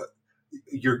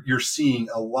 you're seeing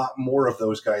a lot more of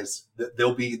those guys.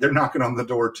 They're knocking on the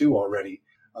door too already.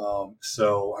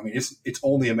 So, I mean, it's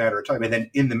only a matter of time. And then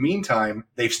in the meantime,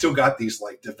 they've still got these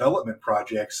like development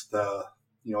projects, the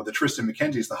Tristan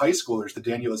McKenzie's, the high schoolers, the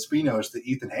Daniel Espinos, the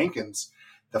Ethan Hankins,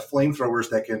 the flamethrowers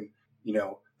that can,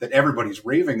 that everybody's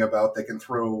raving about, that can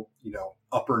throw,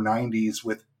 upper 90s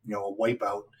with, a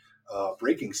wipeout,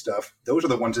 breaking stuff. Those are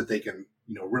the ones that they can,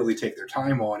 really take their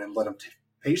time on and let them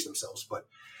pace themselves. But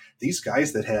these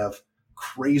guys that have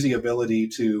crazy ability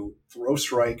to throw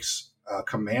strikes,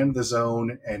 command the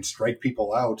zone, and strike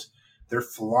people out, they're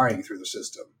flying through the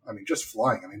system. I mean, just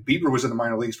flying. I mean, Bieber was in the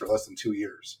minor leagues for less than 2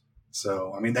 years.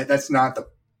 So, I mean, that's not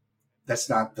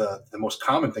the most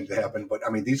common thing to happen, but I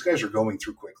mean, these guys are going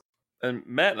through quickly. And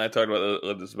Matt and I talked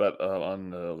about this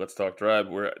on Let's Talk Tribe,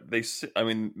 where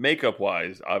makeup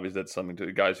wise, obviously that's something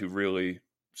to guys who really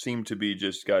seem to be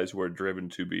just guys who are driven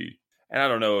to be. And I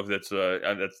don't know if that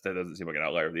doesn't seem like an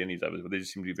outlier of the Indians, obviously, but they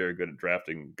just seem to be very good at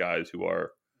drafting guys who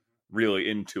are really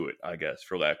into it, I guess,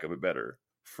 for lack of a better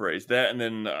phrase. That, and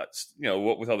then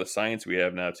with all the science we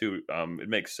have now too, it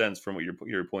makes sense from what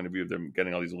your point of view of them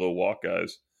getting all these low walk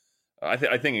guys. I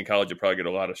think in college you probably get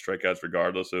a lot of strikeouts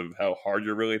regardless of how hard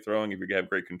you're really throwing if you have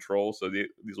great control. So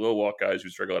these low walk guys who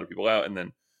strike a lot of people out, and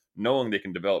then knowing they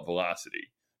can develop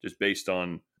velocity just based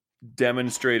on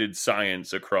demonstrated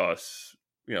science across,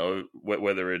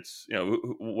 whether it's,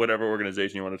 whatever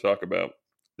organization you want to talk about,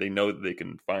 they know that they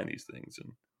can find these things.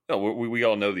 And we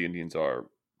all know the Indians are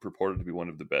purported to be one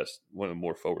of the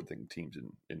more forward-thinking teams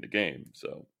in the game.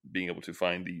 So being able to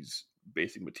find these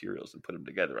basic materials and put them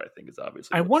together, I think, is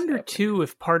obviously. I wonder too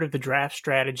if part of the draft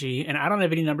strategy, and I don't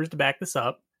have any numbers to back this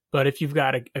up, but if you've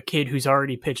got a kid who's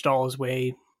already pitched all the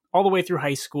way through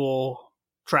high school,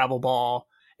 travel ball,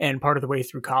 and part of the way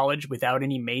through college without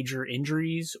any major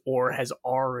injuries, or has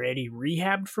already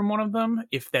rehabbed from one of them,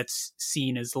 if that's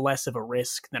seen as less of a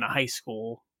risk than a high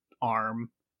school arm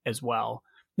as well,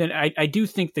 then I do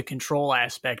think the control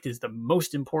aspect is the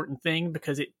most important thing,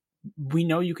 because we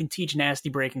know you can teach nasty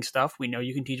breaking stuff. We know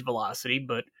you can teach velocity,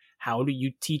 but how do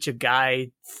you teach a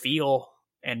guy feel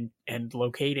and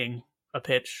locating a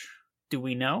pitch? Do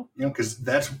we know? Because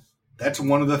that's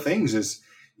one of the things is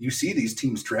you see these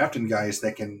teams drafting guys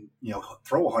that can,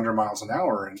 throw 100 miles an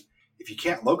hour. And if you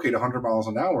can't locate 100 miles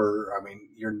an hour, I mean,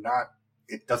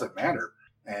 it doesn't matter.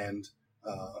 And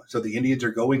so the Indians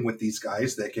are going with these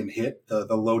guys that can hit the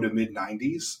low to mid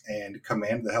 90s and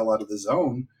command the hell out of the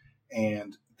zone.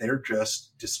 And they're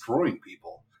just destroying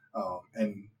people.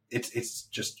 And it's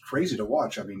just crazy to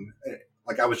watch. I mean,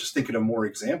 like I was just thinking of more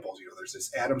examples. There's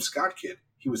this Adam Scott kid.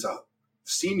 He was a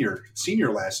senior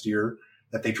last year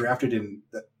that they drafted in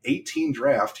the 18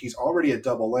 draft. He's already at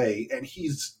AA, and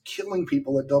he's killing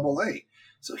people at AA.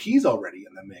 So he's already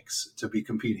in the mix to be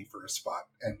competing for a spot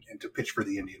and to pitch for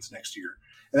the Indians next year.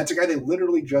 And that's a guy they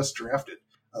literally just drafted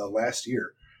last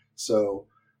year. So,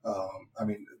 I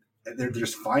mean, they're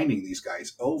just finding these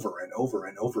guys over and over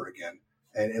and over again.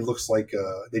 And it looks like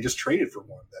they just traded for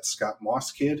one. That Scott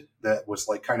Moss kid that was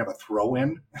like kind of a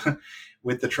throw-in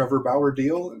with the Trevor Bauer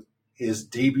deal. His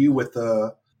debut with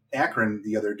Akron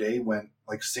the other day went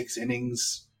like 6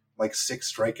 innings, like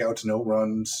 6 strikeouts, no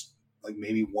runs, like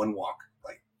maybe 1 walk.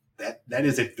 Like that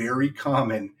is a very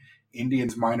common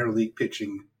Indians minor league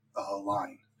pitching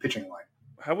line.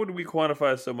 How would we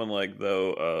quantify someone like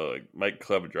like Mike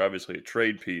Clevenger? Obviously a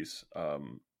trade piece.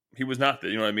 He was not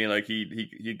you know what I mean? Like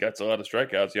he gets a lot of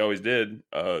strikeouts. He always did.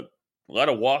 A lot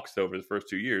of walks over his first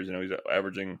 2 years. You know, he's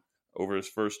averaging over his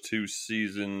first 2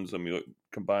 seasons. Let me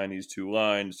combine these 2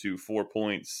 lines to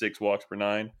 4.6 walks per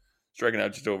 9, striking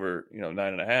out just over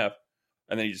 9.5,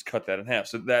 and then he just cut that in half.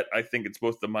 So that, I think, it's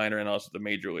both the minor and also the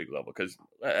major league level, because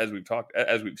as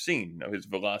we've seen, his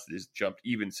velocity has jumped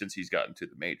even since he's gotten to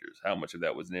the majors. How much of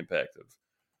that was an impact of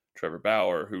Trevor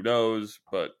Bauer? Who knows?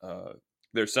 But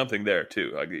there's something there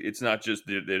too. Like, it's not just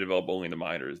they develop only in the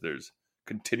minors. There's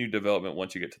continued development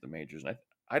once you get to the majors. And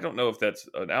I don't know if that's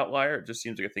an outlier. It just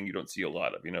seems like a thing you don't see a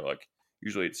lot of. Like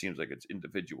usually it seems like it's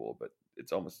individual, but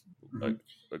it's almost like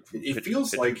it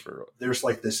feels like there's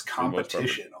like this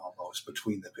competition almost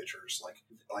between the pitchers.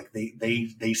 Like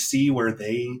they see where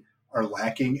they are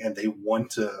lacking and they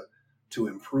want to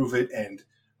improve it, and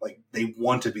like they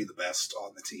want to be the best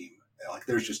on the team. Like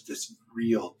there's just this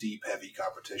real deep, heavy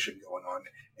competition going on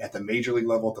at the major league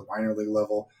level, at the minor league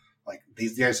level. Like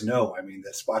these guys know, I mean,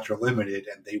 the spots are limited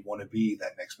and they want to be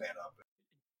that next man up.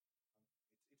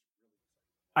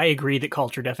 I agree that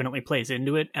culture definitely plays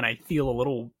into it, and I feel a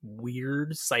little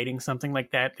weird citing something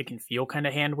like that can feel kind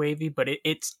of hand-wavy, but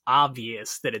it's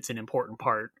obvious that it's an important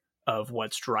part of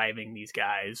what's driving these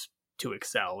guys to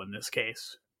excel in this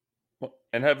case. Well,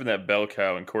 and having that bell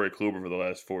cow and Corey Kluber for the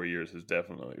last 4 years has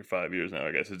definitely, or 5 years now,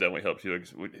 I guess, has definitely helped you.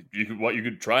 You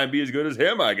could try and be as good as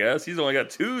him, I guess. He's only got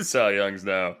 2 Cy Youngs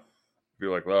now.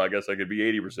 You're like, well, I guess I could be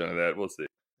 80% of that. We'll see.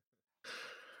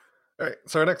 All right,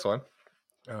 so our next one.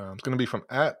 It's going to be from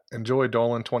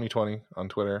 @EnjoyDolan2020 on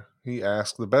Twitter. He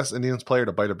asked the best Indians player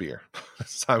to bite a beer.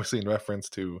 This is obviously in reference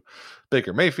to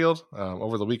Baker Mayfield.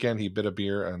 Over the weekend, he bit a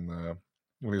beer when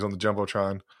he was on the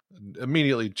Jumbotron.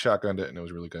 Immediately shotgunned it, and it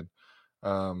was really good.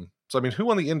 So, I mean,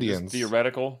 who on the Indians?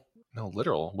 Theoretical? No,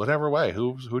 literal. Whatever way.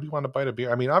 Who do you want to bite a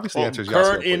beer? I mean, obviously the answer is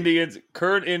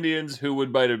current Indians who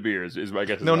would bite a beer is my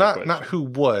guess. No, not who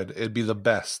would. It'd be the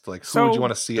best. Like, who would you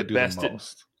want to see it do the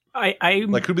most?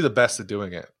 Like, who'd be the best at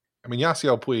doing it? I mean,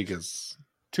 Yasiel Puig is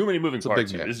too many moving parts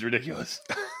here. This is ridiculous.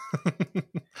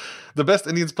 The best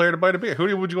Indians player to bite a beer.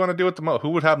 Who would you want to do it the most? Who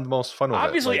would have the most fun with it?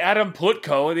 Obviously, Adam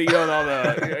Plutko, all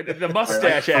the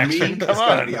mustache action. Come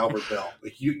on, be Albert Bell.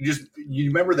 Like you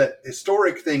remember that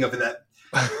historic thing of that.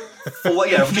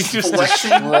 Just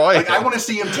flexing. Like, I want to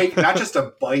see him take not just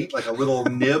a bite, like a little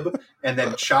nib, and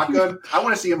then shotgun. I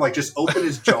want to see him like just open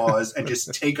his jaws and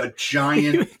just take a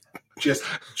giant, just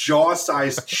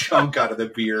jaw-sized chunk out of the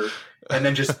beer, and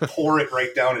then just pour it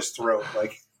right down his throat,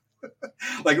 like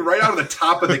right out of the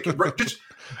top of the, just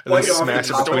and then smash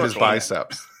it between his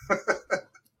biceps,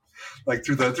 like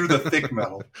through the thick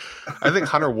metal. I think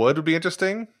Hunter Wood would be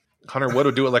interesting. Hunter Wood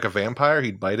would do it like a vampire.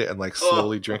 He'd bite it and like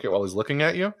slowly drink it while he's looking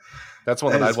at you. That's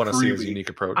one that I'd want to see as a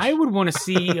unique approach. I would want to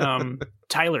see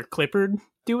Tyler Clippard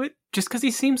do it, just because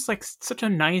he seems like such a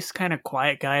nice, kind of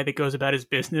quiet guy that goes about his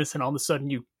business, and all of a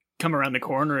sudden you come around the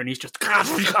corner and he's just or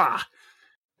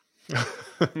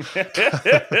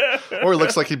it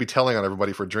looks like he'd be telling on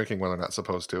everybody for drinking when they're not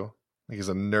supposed to. Like he's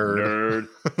a nerd.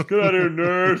 Get out of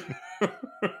here,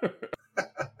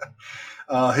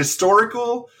 nerd.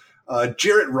 Historical.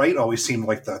 Jarrett Wright always seemed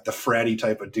like the fratty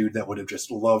type of dude that would have just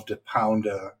loved to pound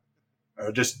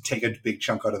or just take a big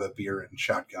chunk out of the beer and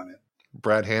shotgun it.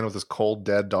 Brad Hand with his cold,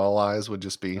 dead doll eyes would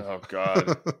just be... Oh,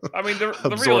 God. I mean, the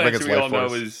real answer we all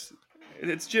know is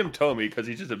it's Jim Thome, because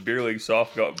he's just a beer league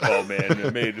softball man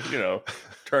and made,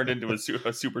 turned into a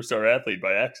superstar athlete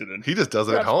by accident. He just does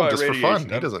it at home just for fun.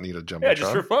 He doesn't need a Jumbotron. Yeah,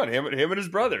 just for fun. Him and his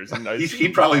brothers. And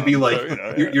he'd probably be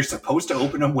like, you're supposed to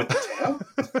open them with the tab?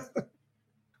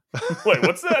 Wait,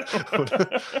 what's that?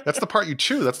 That's the part you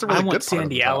chew. That's the really good part. I want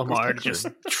Sandy Alomar to just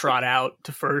trot out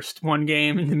to first one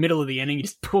game. In the middle of the inning, he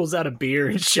just pulls out a beer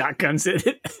and shotguns it.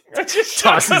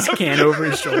 Tosses a can over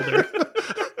his shoulder.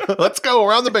 Let's go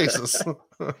around the bases.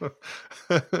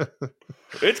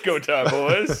 It's go time,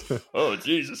 boys. Oh,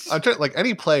 Jesus. I'm trying, like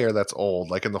any player that's old,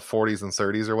 like in the 40s and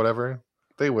 30s or whatever,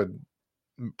 they would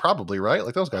probably, right?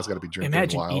 Like those guys got to be drinking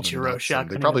Imagine wild. Ichiro shotgunning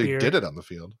they probably beer. did it on the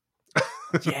field.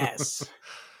 Yes.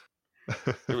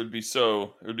 It would be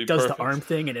so. It would be Does perfect. the arm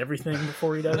thing and everything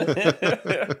before he does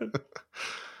it.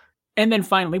 And then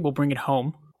finally, we'll bring it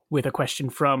home with a question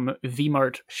from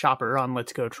VMart Shopper on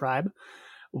Let's Go Tribe.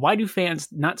 Why do fans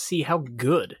not see how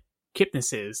good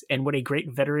Kipnis is and what a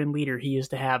great veteran leader he is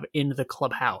to have in the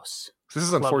clubhouse? This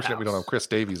is unfortunate we don't have Chris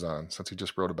Davies on, since he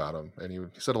just wrote about him. And he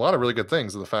said a lot of really good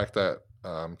things. The fact that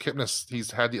Kipnis,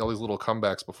 he's had all these little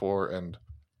comebacks before. And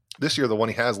this year, the one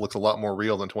he has looks a lot more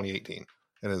real than 2018.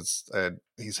 And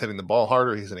he's hitting the ball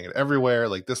harder. He's hitting it everywhere.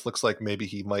 Like, this looks like maybe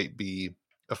he might be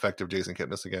effective Jason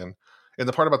Kipnis again. And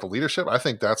the part about the leadership, I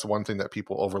think that's one thing that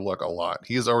people overlook a lot.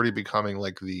 He is already becoming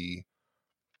like the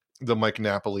Mike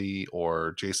Napoli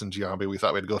or Jason Giambi we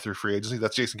thought we'd go through free agency.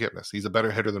 That's Jason Kipnis. He's a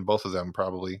better hitter than both of them,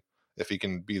 probably, if he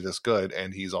can be this good.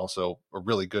 And he's also a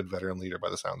really good veteran leader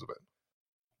by the sounds of it.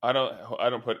 I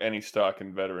don't put any stock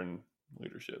in veteran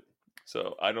leadership.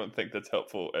 So I don't think that's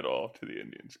helpful at all to the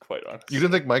Indians, quite honestly. You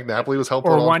didn't think Mike Napoli was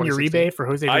helpful or at all? Juan Uribe for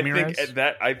Jose Ramirez?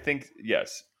 I think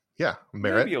yes. Yeah,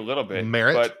 merit. Maybe a little bit.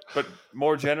 Merit. But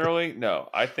more generally, no.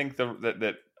 I think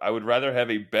that I would rather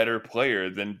have a better player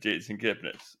than Jason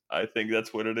Kipnis. I think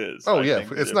that's what it is.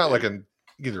 It's not like an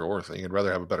either or thing. You'd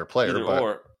rather have a better player.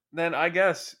 Or. Then I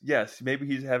guess, yes, maybe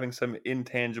he's having some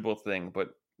intangible thing, but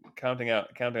counting on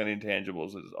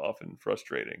intangibles is often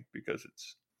frustrating because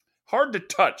it's hard to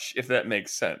touch, if that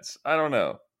makes sense. I don't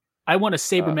know. I want a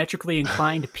sabermetrically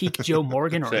inclined peak Joe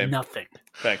Morgan or same. nothing.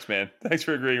 Thanks, man. Thanks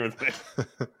for agreeing with me.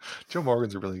 Joe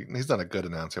Morgan's he's not a good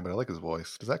announcer, but I like his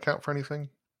voice. Does that count for anything?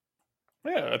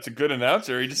 Yeah, that's a good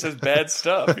announcer. He just says bad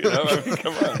stuff, you know? I mean,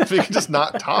 come on. If he could just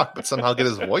not talk, but somehow get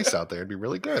his voice out there, it'd be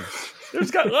really good.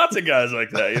 There's got lots of guys like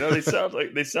that, you know?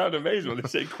 They sound amazing when they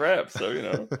say crap, so, you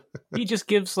know. He just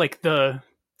gives, like, the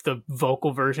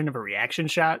vocal version of a reaction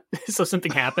shot. So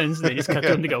something happens, and they just cut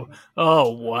to him to go, "Oh,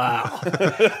 wow."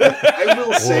 I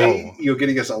will say,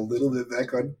 getting us a little bit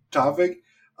back on topic.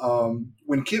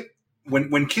 When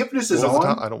Kipnis is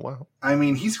on, I don't know. I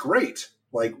mean, he's great.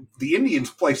 Like, the Indians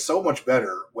play so much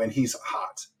better when he's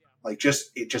hot. Like,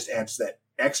 it just adds that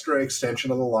extra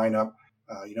extension of the lineup.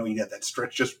 He had that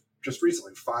stretch just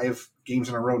recently, 5 games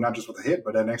in a row, not just with a hit,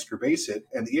 but an extra base hit.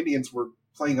 And the Indians were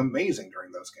playing amazing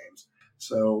during those games.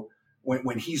 So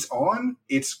when he's on,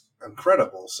 it's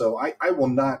incredible. So I will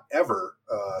not ever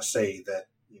say that,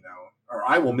 or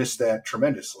I will miss that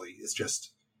tremendously. It's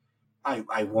just,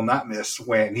 I will not miss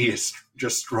when he is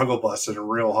just struggle busted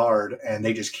real hard and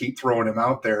they just keep throwing him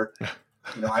out there.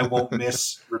 I won't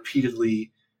miss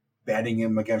repeatedly batting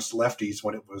him against lefties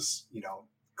when it was,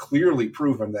 clearly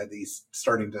proven that he's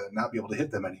starting to not be able to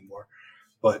hit them anymore.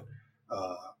 But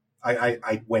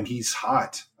I when he's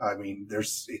hot, I mean,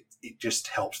 it just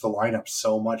helps the lineup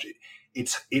so much.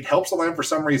 It helps the lineup for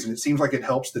some reason. It seems like it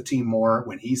helps the team more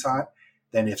when he's hot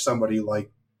than if somebody like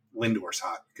Lindor's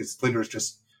hot, because Lindor's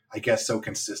just, I guess, so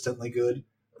consistently good,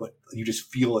 but you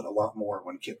just feel it a lot more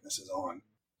when Kipnis is on.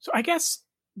 So I guess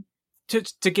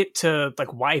to get to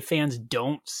like why fans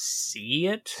don't see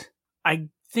it, I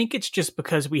think it's just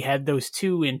because we had those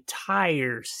 2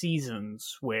 entire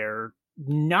seasons where,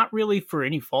 not really for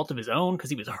any fault of his own, because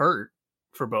he was hurt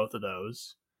for both of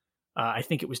those. I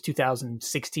think it was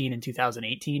 2016 and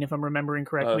 2018, if I'm remembering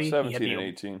correctly. 17 and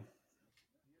 18.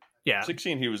 Yeah.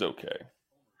 16, he was okay.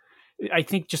 I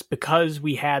think just because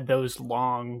we had those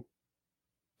long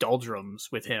doldrums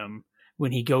with him,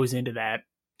 when he goes into that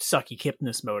sucky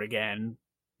Kipnis mode again,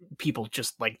 people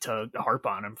just like to harp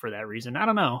on him for that reason. I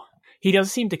don't know. He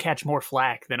does seem to catch more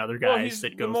flack than other guys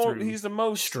that go through. He's the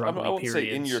most struggling I won't periods.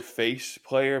 say in your face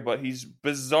player, but he's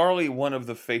bizarrely one of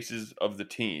the faces of the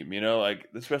team. Like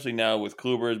especially now with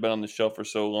Kluber has been on the shelf for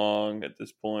so long. At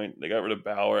this point, they got rid of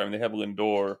Bauer. I mean, they have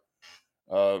Lindor.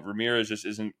 Ramirez just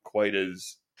isn't quite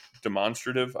as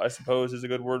demonstrative, I suppose, is a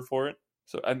good word for it.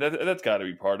 So that's got to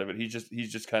be part of it.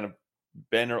 He's just kind of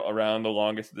been around the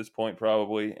longest at this point,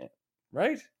 probably.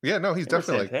 Right? Yeah, no, he's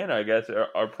definitely Santana, I guess,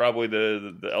 are probably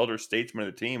the elder statesman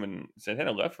of the team, and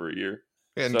Santana left for a year.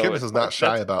 Yeah, and Kipnis is not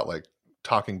shy about like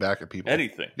talking back at people.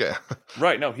 Anything. Yeah.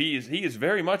 Right. No, he is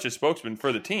very much a spokesman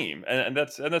for the team, and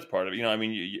that's part of it. I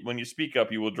mean, when you speak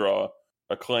up, you will draw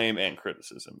acclaim and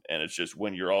criticism, and it's just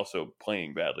when you're also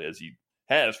playing badly, as he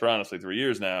has for honestly 3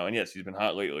 years now. And yes, he's been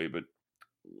hot lately, but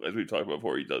as we talked about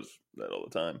before, he does that all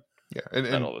the time. Yeah,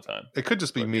 and not all the time. It could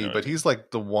just be me, but he's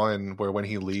like the one where when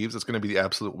he leaves, it's going to be the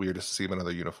absolute weirdest to see him in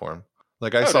another uniform.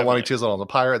 Like I saw Lonnie Chisholm on the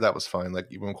Pirate, that was fine. Like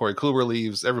when Corey Kluber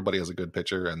leaves, everybody has a good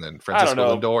pitcher, and then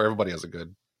Francisco Lindor, everybody has a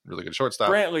really good shortstop.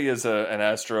 Brantley as an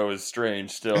Astro is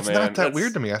strange still, it's man. It's not that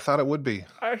weird to me. I thought it would be.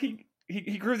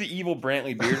 He grew the evil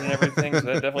Brantley beard and everything, so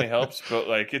that definitely helps. But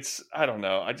like, I don't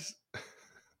know.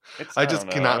 I just don't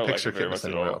know. I cannot don't like picture it very Kipnis much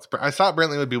at anywhere all. else. I thought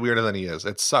Brantley would be weirder than he is.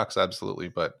 It sucks absolutely,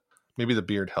 but maybe the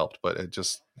beard helped. But he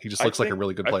just looks like a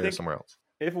really good player somewhere else.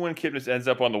 If and when Kipnis ends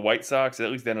up on the White Sox,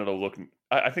 at least then it'll look.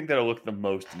 I think that'll look the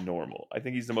most normal. I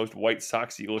think he's the most White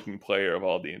Soxy looking player of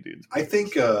all the Indians. I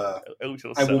think At least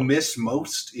I will miss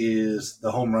most is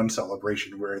the home run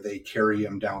celebration where they carry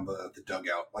him down the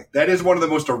dugout. Like that is one of the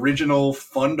most original,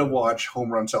 fun to watch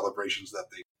home run celebrations that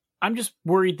they. I'm just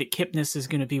worried that Kipnis is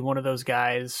going to be one of those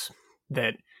guys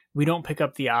that we don't pick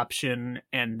up the option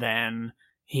and then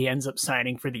he ends up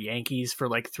signing for the Yankees for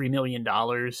like $3 million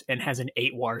and has an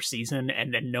 8-WAR season,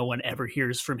 and then no one ever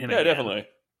hears from him again. Yeah, definitely.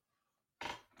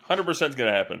 100% is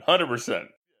going to happen. 100%. All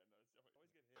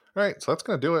right, so that's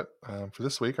going to do it for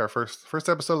this week. Our first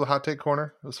episode of the Hot Take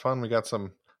Corner. It was fun. We got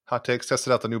some hot takes,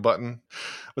 tested out the new button.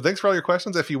 But thanks for all your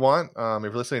questions. If you want, if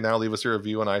you're listening now, leave us a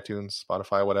review on iTunes,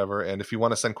 Spotify, whatever. And if you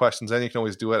want to send questions in, you can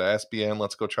always do it at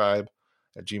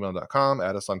sbnletsgotribe@gmail.com.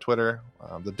 Add us on Twitter.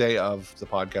 The day of the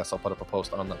podcast, I'll put up a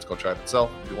post on Let's Go Tribe itself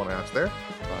if you want to ask there.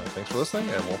 Thanks for listening,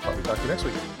 and we'll probably talk to you next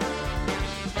week.